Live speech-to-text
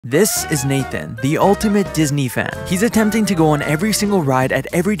This is Nathan, the ultimate Disney fan. He's attempting to go on every single ride at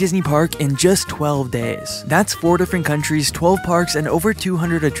every Disney park in just 12 days. That's 4 different countries, 12 parks, and over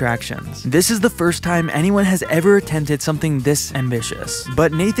 200 attractions. This is the first time anyone has ever attempted something this ambitious.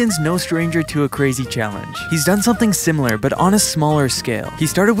 But Nathan's no stranger to a crazy challenge. He's done something similar, but on a smaller scale. He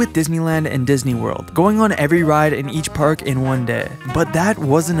started with Disneyland and Disney World, going on every ride in each park in one day. But that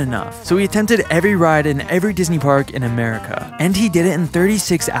wasn't enough, so he attempted every ride in every Disney park in America. And he did it in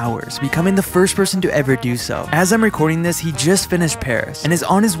 36 hours, becoming the first person to ever do so. As I'm recording this, he just finished Paris and is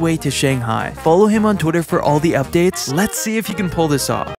on his way to Shanghai. Follow him on Twitter for all the updates. Let's see if he can pull this off.